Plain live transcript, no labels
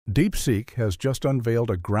DeepSeek has just unveiled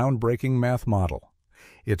a groundbreaking math model.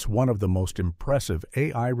 It's one of the most impressive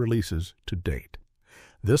AI releases to date.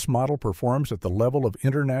 This model performs at the level of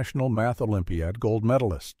International Math Olympiad gold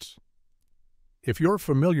medalists. If you're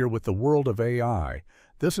familiar with the world of AI,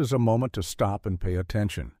 this is a moment to stop and pay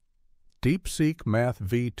attention. DeepSeek Math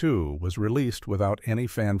V2 was released without any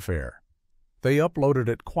fanfare. They uploaded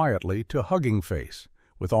it quietly to Hugging Face,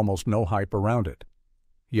 with almost no hype around it.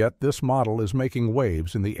 Yet this model is making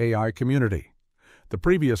waves in the AI community. The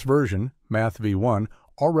previous version, Math V1,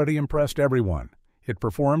 already impressed everyone. It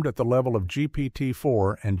performed at the level of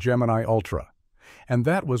GPT-4 and Gemini Ultra. And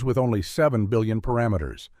that was with only 7 billion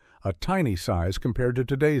parameters, a tiny size compared to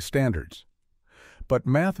today's standards. But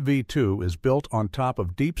Math V2 is built on top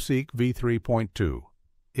of DeepSeek v3.2.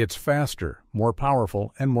 It's faster, more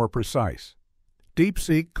powerful, and more precise.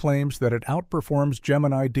 DeepSeek claims that it outperforms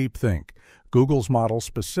Gemini DeepThink, Google's model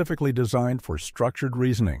specifically designed for structured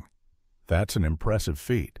reasoning. That's an impressive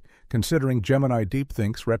feat, considering Gemini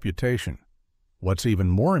DeepThink's reputation. What's even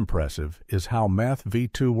more impressive is how Math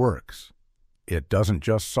V2 works. It doesn't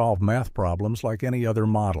just solve math problems like any other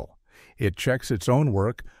model. It checks its own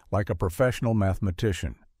work like a professional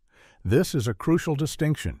mathematician. This is a crucial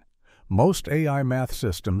distinction. Most AI math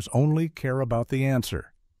systems only care about the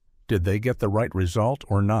answer. Did they get the right result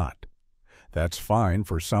or not? That's fine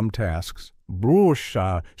for some tasks, but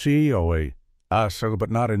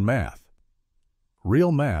not in math.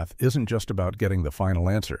 Real math isn't just about getting the final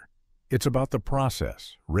answer. It's about the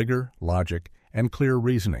process, rigor, logic, and clear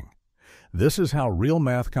reasoning. This is how real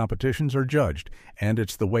math competitions are judged, and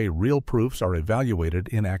it's the way real proofs are evaluated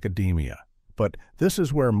in academia. But this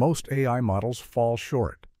is where most AI models fall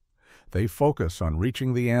short. They focus on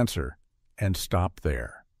reaching the answer and stop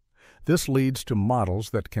there. This leads to models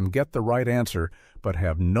that can get the right answer but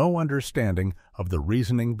have no understanding of the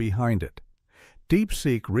reasoning behind it.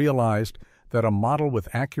 DeepSeek realized that a model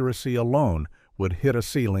with accuracy alone would hit a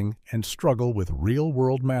ceiling and struggle with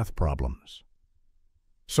real-world math problems.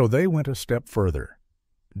 So they went a step further.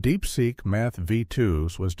 DeepSeek Math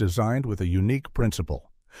V2 was designed with a unique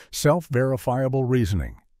principle: self-verifiable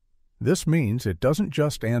reasoning. This means it doesn't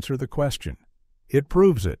just answer the question. It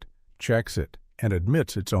proves it, checks it, and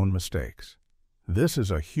admits its own mistakes. This is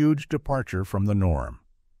a huge departure from the norm.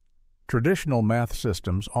 Traditional math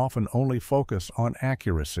systems often only focus on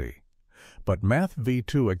accuracy, but Math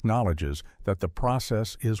V2 acknowledges that the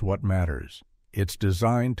process is what matters. It's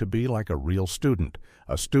designed to be like a real student,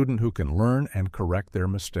 a student who can learn and correct their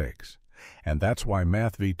mistakes. And that's why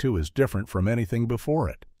Math V2 is different from anything before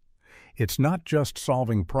it. It's not just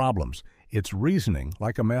solving problems, it's reasoning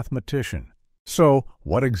like a mathematician. So,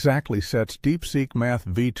 what exactly sets DeepSeek Math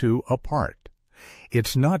V2 apart?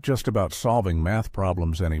 It's not just about solving math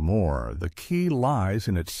problems anymore. The key lies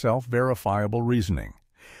in its self-verifiable reasoning.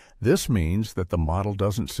 This means that the model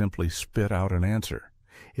doesn't simply spit out an answer.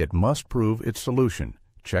 It must prove its solution,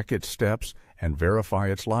 check its steps, and verify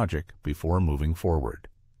its logic before moving forward.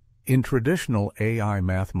 In traditional AI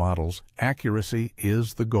math models, accuracy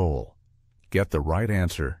is the goal. Get the right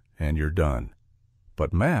answer, and you're done.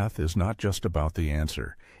 But math is not just about the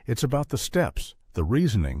answer. It's about the steps, the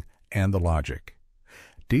reasoning, and the logic.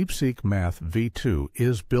 DeepSeek Math V2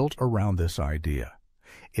 is built around this idea.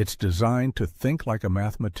 It's designed to think like a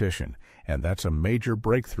mathematician, and that's a major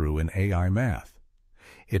breakthrough in AI math.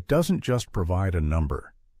 It doesn't just provide a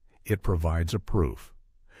number. It provides a proof.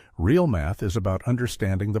 Real math is about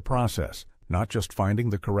understanding the process, not just finding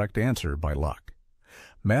the correct answer by luck.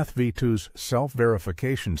 Math V2's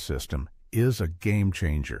self-verification system is a game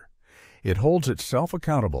changer. It holds itself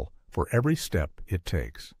accountable for every step it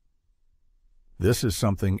takes. This is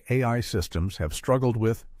something AI systems have struggled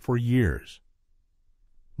with for years.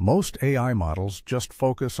 Most AI models just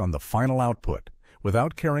focus on the final output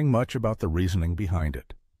without caring much about the reasoning behind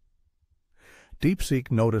it.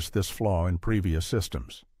 DeepSeek noticed this flaw in previous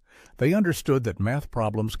systems. They understood that math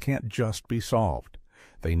problems can't just be solved.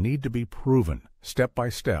 They need to be proven, step by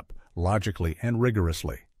step, logically and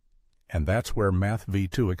rigorously. And that's where Math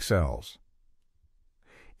V2 excels.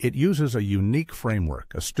 It uses a unique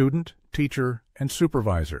framework: a student, teacher, and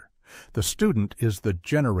supervisor. The student is the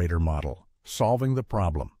generator model, solving the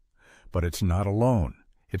problem. But it's not alone.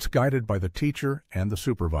 It's guided by the teacher and the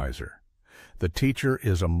supervisor. The teacher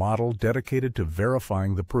is a model dedicated to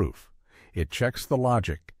verifying the proof. It checks the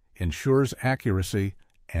logic, ensures accuracy,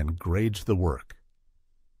 and grades the work.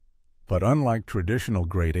 But unlike traditional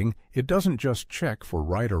grading, it doesn't just check for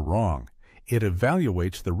right or wrong. It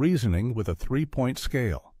evaluates the reasoning with a 3-point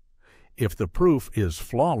scale. If the proof is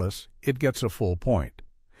flawless, it gets a full point.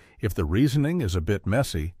 If the reasoning is a bit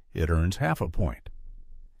messy, it earns half a point.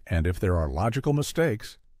 And if there are logical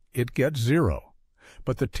mistakes, it gets 0.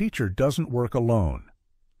 But the teacher doesn't work alone.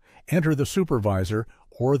 Enter the supervisor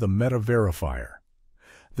or the meta-verifier.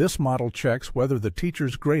 This model checks whether the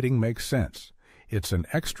teacher's grading makes sense. It's an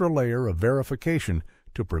extra layer of verification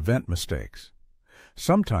to prevent mistakes.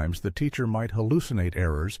 Sometimes the teacher might hallucinate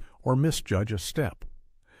errors or misjudge a step.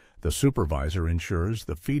 The supervisor ensures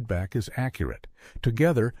the feedback is accurate.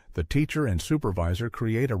 Together, the teacher and supervisor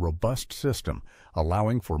create a robust system,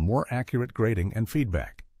 allowing for more accurate grading and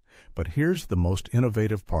feedback. But here's the most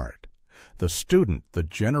innovative part. The student, the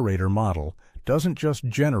generator model, doesn't just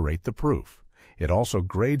generate the proof. It also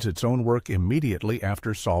grades its own work immediately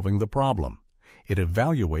after solving the problem. It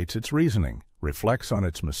evaluates its reasoning, reflects on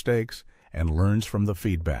its mistakes, and learns from the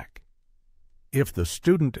feedback. If the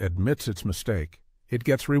student admits its mistake, it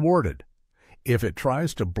gets rewarded. If it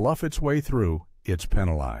tries to bluff its way through, it's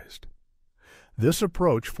penalized. This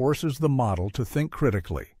approach forces the model to think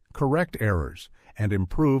critically, correct errors, and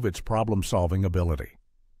improve its problem-solving ability.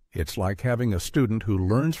 It's like having a student who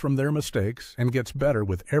learns from their mistakes and gets better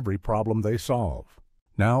with every problem they solve.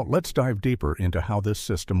 Now, let's dive deeper into how this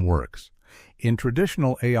system works. In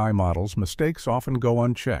traditional AI models, mistakes often go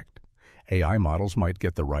unchecked. AI models might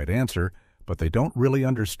get the right answer, but they don't really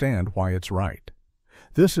understand why it's right.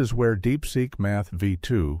 This is where DeepSeek Math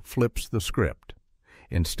V2 flips the script.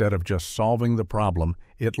 Instead of just solving the problem,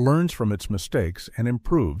 it learns from its mistakes and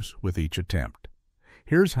improves with each attempt.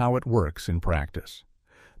 Here's how it works in practice.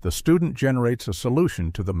 The student generates a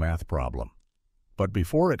solution to the math problem. But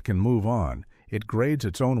before it can move on, it grades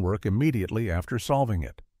its own work immediately after solving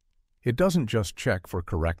it. It doesn't just check for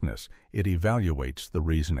correctness, it evaluates the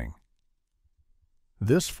reasoning.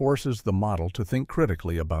 This forces the model to think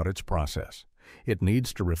critically about its process. It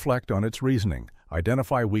needs to reflect on its reasoning,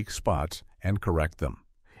 identify weak spots, and correct them.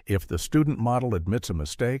 If the student model admits a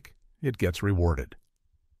mistake, it gets rewarded.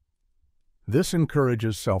 This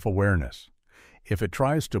encourages self-awareness. If it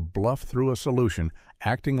tries to bluff through a solution,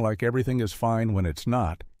 acting like everything is fine when it's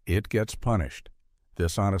not, it gets punished.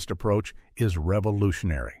 This honest approach is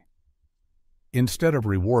revolutionary. Instead of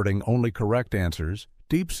rewarding only correct answers,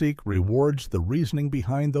 DeepSeek rewards the reasoning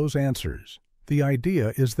behind those answers. The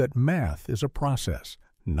idea is that math is a process,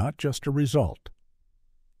 not just a result.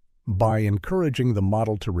 By encouraging the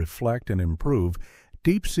model to reflect and improve,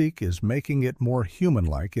 DeepSeek is making it more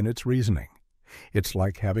human-like in its reasoning. It's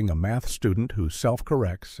like having a math student who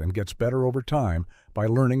self-corrects and gets better over time by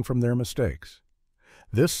learning from their mistakes.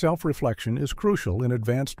 This self-reflection is crucial in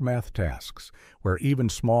advanced math tasks, where even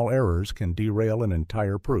small errors can derail an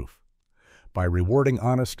entire proof. By rewarding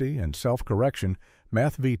honesty and self-correction,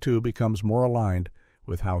 Math V2 becomes more aligned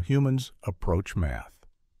with how humans approach math.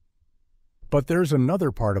 But there's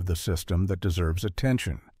another part of the system that deserves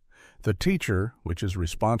attention. The teacher, which is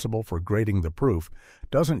responsible for grading the proof,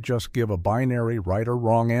 doesn't just give a binary right or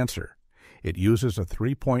wrong answer. It uses a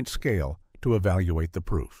 3-point scale to evaluate the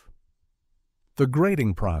proof. The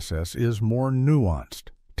grading process is more nuanced,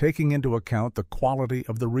 taking into account the quality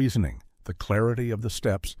of the reasoning, the clarity of the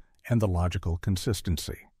steps, and the logical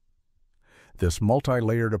consistency. This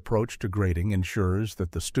multi-layered approach to grading ensures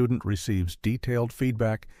that the student receives detailed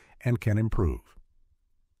feedback and can improve.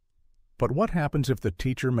 But what happens if the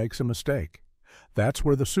teacher makes a mistake? That's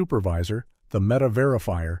where the supervisor, the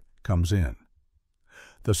meta-verifier, comes in.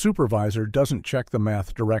 The supervisor doesn't check the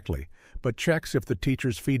math directly, but checks if the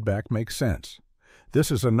teacher's feedback makes sense.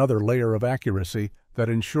 This is another layer of accuracy that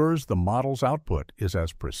ensures the model's output is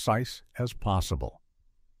as precise as possible.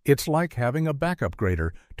 It's like having a backup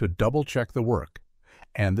grader to double-check the work.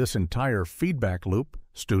 And this entire feedback loop,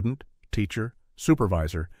 student, teacher,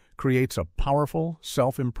 supervisor, creates a powerful,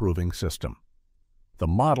 self-improving system. The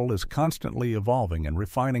model is constantly evolving and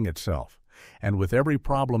refining itself, and with every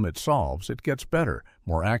problem it solves, it gets better,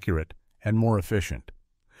 more accurate, and more efficient.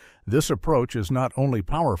 This approach is not only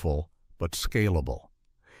powerful, but scalable.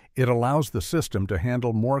 It allows the system to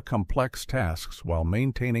handle more complex tasks while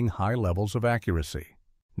maintaining high levels of accuracy.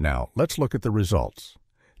 Now, let's look at the results.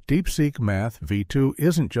 DeepSeek Math V2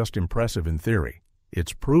 isn't just impressive in theory,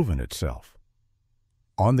 it's proven itself.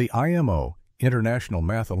 On the IMO International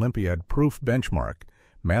Math Olympiad Proof Benchmark,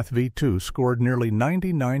 Math V2 scored nearly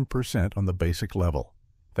 99% on the basic level.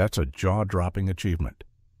 That's a jaw-dropping achievement.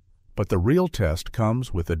 But the real test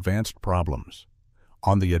comes with advanced problems.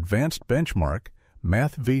 On the advanced benchmark,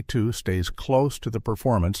 Math V2 stays close to the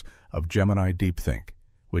performance of Gemini DeepThink,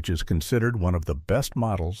 which is considered one of the best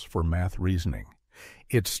models for math reasoning.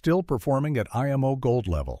 It's still performing at IMO Gold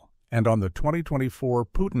level, and on the 2024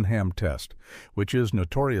 Putnam test, which is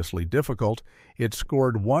notoriously difficult, it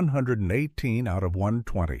scored 118 out of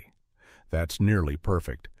 120. That's nearly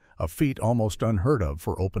perfect, a feat almost unheard of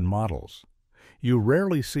for open models. You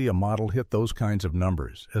rarely see a model hit those kinds of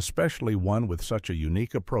numbers, especially one with such a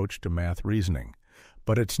unique approach to math reasoning.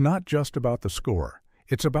 But it's not just about the score,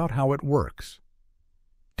 it's about how it works.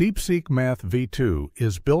 DeepSeek Math V2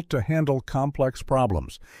 is built to handle complex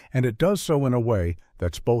problems, and it does so in a way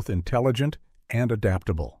that's both intelligent and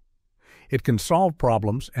adaptable. It can solve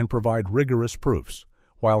problems and provide rigorous proofs,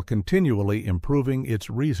 while continually improving its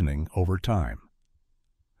reasoning over time.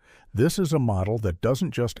 This is a model that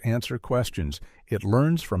doesn't just answer questions, it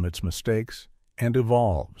learns from its mistakes and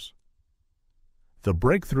evolves. The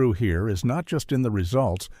breakthrough here is not just in the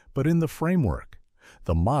results, but in the framework.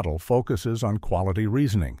 The model focuses on quality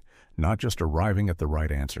reasoning, not just arriving at the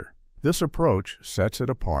right answer. This approach sets it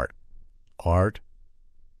apart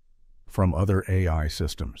from other AI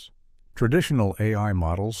systems. Traditional AI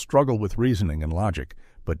models struggle with reasoning and logic,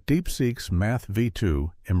 but DeepSeek's Math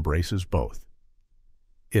V2 embraces both.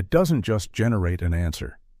 It doesn't just generate an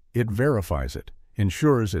answer. It verifies it,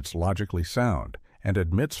 ensures it's logically sound, and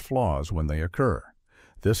admits flaws when they occur.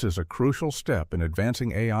 This is a crucial step in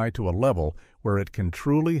advancing AI to a level where it can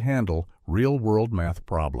truly handle real-world math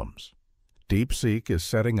problems. DeepSeek is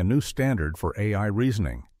setting a new standard for AI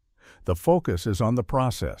reasoning. The focus is on the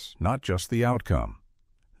process, not just the outcome.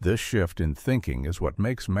 This shift in thinking is what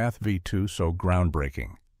makes Math V2 so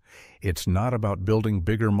groundbreaking. It's not about building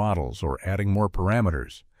bigger models or adding more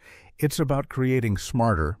parameters. It's about creating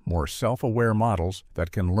smarter, more self-aware models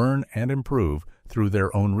that can learn and improve through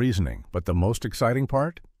their own reasoning. But the most exciting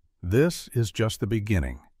part? This is just the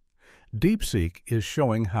beginning. DeepSeek is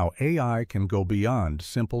showing how AI can go beyond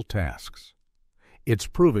simple tasks. It's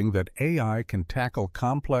proving that AI can tackle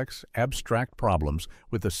complex, abstract problems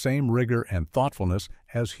with the same rigor and thoughtfulness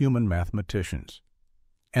as human mathematicians.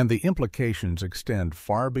 And the implications extend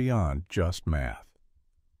far beyond just math.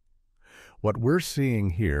 What we're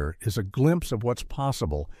seeing here is a glimpse of what's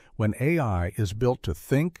possible when AI is built to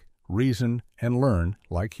think, reason, and learn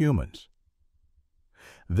like humans.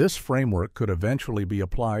 This framework could eventually be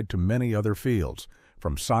applied to many other fields,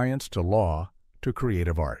 from science to law to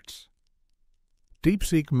creative arts.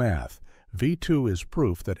 DeepSeek Math V2 is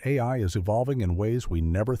proof that AI is evolving in ways we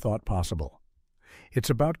never thought possible. It's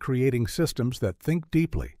about creating systems that think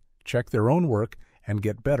deeply, check their own work, and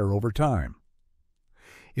get better over time.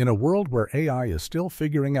 In a world where AI is still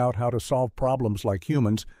figuring out how to solve problems like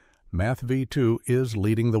humans, Math V2 is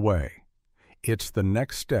leading the way. It's the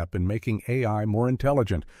next step in making AI more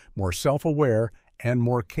intelligent, more self-aware, and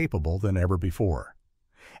more capable than ever before.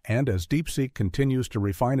 And as DeepSeek continues to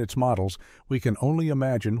refine its models, we can only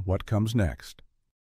imagine what comes next.